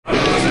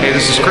Hey,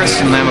 this is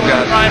Chris and Lamb of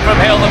God. Ryan from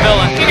Hail the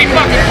Villain. Give me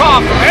fucking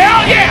cough.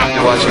 Hell yeah!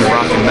 You're watching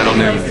Rock and Metal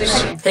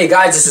News. Hey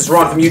guys, this is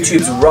Ron from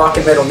YouTube's Rock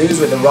and Metal News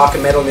with the Rock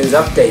and Metal News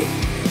update.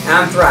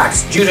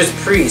 Anthrax, Judas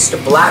Priest,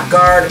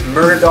 Blackgaurd,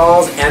 Murder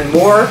Dolls, and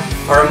more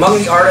are among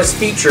the artists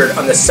featured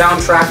on the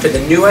soundtrack to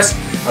the newest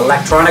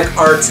Electronic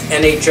Arts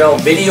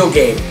NHL video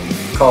game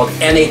called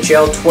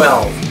NHL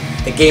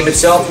 12. The game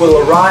itself will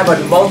arrive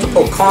on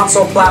multiple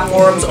console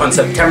platforms on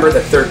September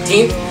the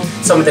 13th.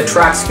 Some of the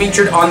tracks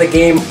featured on the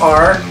game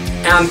are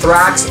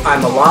Anthrax,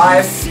 I'm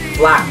Alive,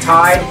 Black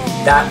Tide,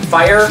 That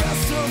Fire,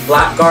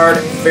 Blackgaurd,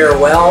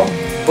 Farewell,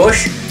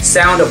 Bush,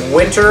 Sound of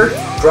Winter,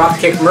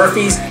 Dropkick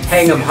Murphys,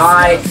 Hang 'em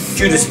High,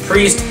 Judas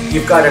Priest,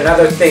 You've Got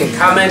Another Thing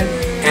Coming,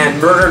 and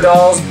Murder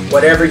Dolls,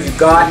 Whatever You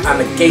Got,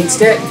 I'm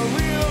Against It.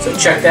 So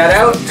check that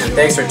out, and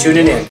thanks for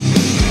tuning in.